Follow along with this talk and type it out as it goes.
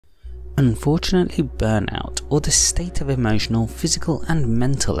Unfortunately, burnout, or the state of emotional, physical and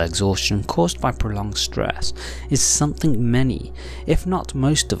mental exhaustion caused by prolonged stress, is something many, if not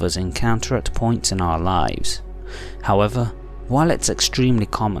most of us encounter at points in our lives. However, while it's extremely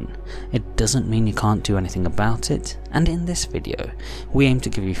common, it doesn't mean you can't do anything about it, and in this video, we aim to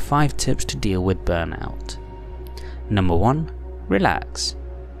give you 5 tips to deal with burnout. Number 1. Relax.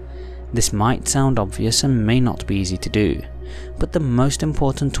 This might sound obvious and may not be easy to do, but the most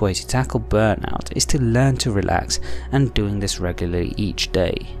important way to tackle burnout is to learn to relax, and doing this regularly each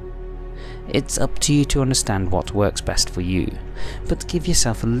day. It's up to you to understand what works best for you, but give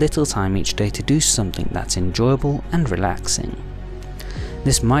yourself a little time each day to do something that's enjoyable and relaxing.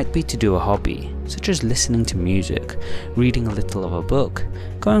 This might be to do a hobby, such as listening to music, reading a little of a book,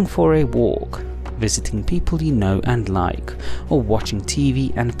 going for a walk, visiting people you know and like, or watching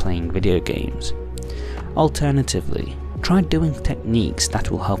TV and playing video games. Alternatively, try doing techniques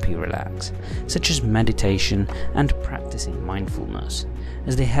that will help you relax, such as meditation and practicing mindfulness,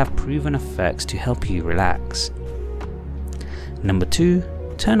 as they have proven effects to help you relax. Number 2.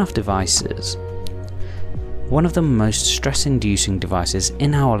 Turn off devices. One of the most stress-inducing devices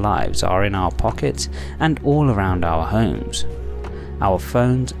in our lives are in our pockets and all around our homes. Our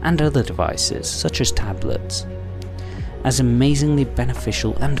phones and other devices, such as tablets. As amazingly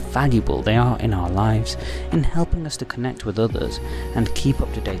beneficial and valuable they are in our lives in helping us to connect with others and keep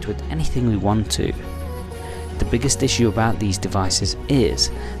up to date with anything we want to. The biggest issue about these devices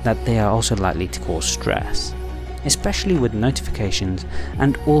is that they are also likely to cause stress, especially with notifications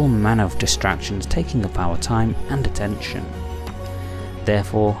and all manner of distractions taking up our time and attention.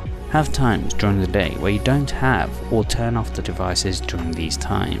 Therefore, have times during the day where you don't have or turn off the devices during these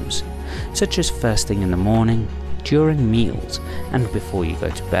times, such as first thing in the morning, during meals and before you go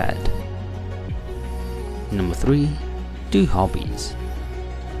to bed. Number 3. Do hobbies.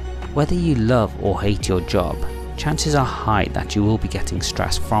 Whether you love or hate your job, chances are high that you will be getting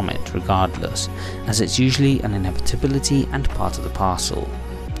stress from it regardless, as it's usually an inevitability and part of the parcel.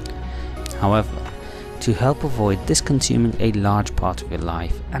 However, to help avoid this consuming a large part of your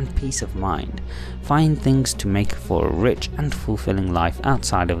life and peace of mind, find things to make for a rich and fulfilling life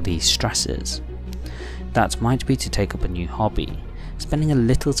outside of these stresses. That might be to take up a new hobby, spending a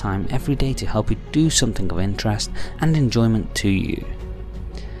little time every day to help you do something of interest and enjoyment to you.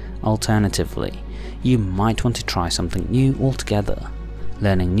 Alternatively, you might want to try something new altogether,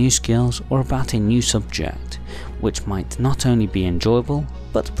 learning new skills or about a new subject, which might not only be enjoyable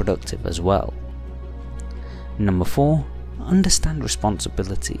but productive as well. Number 4. Understand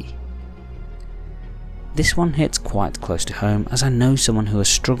responsibility. This one hits quite close to home, as I know someone who has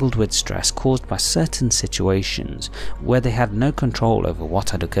struggled with stress caused by certain situations where they had no control over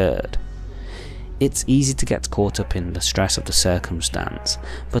what had occurred. It's easy to get caught up in the stress of the circumstance,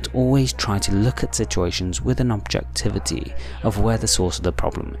 but always try to look at situations with an objectivity of where the source of the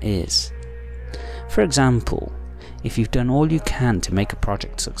problem is. For example, if you've done all you can to make a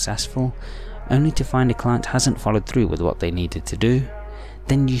project successful, only to find a client hasn't followed through with what they needed to do,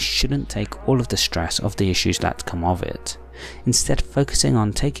 then you shouldn't take all of the stress of the issues that come of it, instead focusing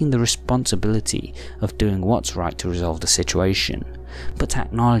on taking the responsibility of doing what's right to resolve the situation, but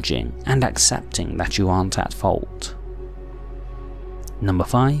acknowledging and accepting that you aren't at fault. Number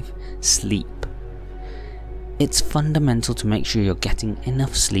 5. Sleep. It's fundamental to make sure you're getting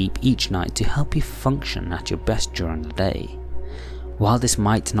enough sleep each night to help you function at your best during the day. While this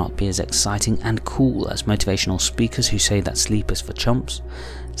might not be as exciting and cool as motivational speakers who say that sleep is for chumps,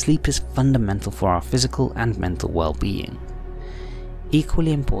 sleep is fundamental for our physical and mental well-being.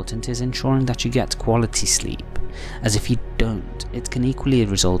 Equally important is ensuring that you get quality sleep, as if you don't, it can equally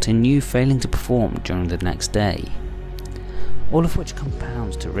result in you failing to perform during the next day, all of which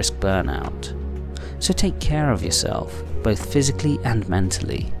compounds to risk burnout. So take care of yourself, both physically and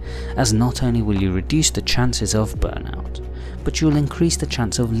mentally, as not only will you reduce the chances of burnout, but you will increase the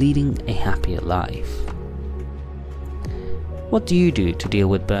chance of leading a happier life. What do you do to deal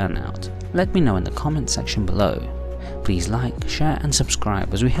with burnout? Let me know in the comment section below. Please like, share and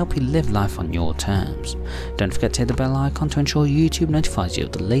subscribe as we help you live life on your terms. Don't forget to hit the bell icon to ensure YouTube notifies you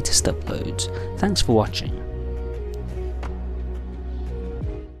of the latest uploads. Thanks for watching.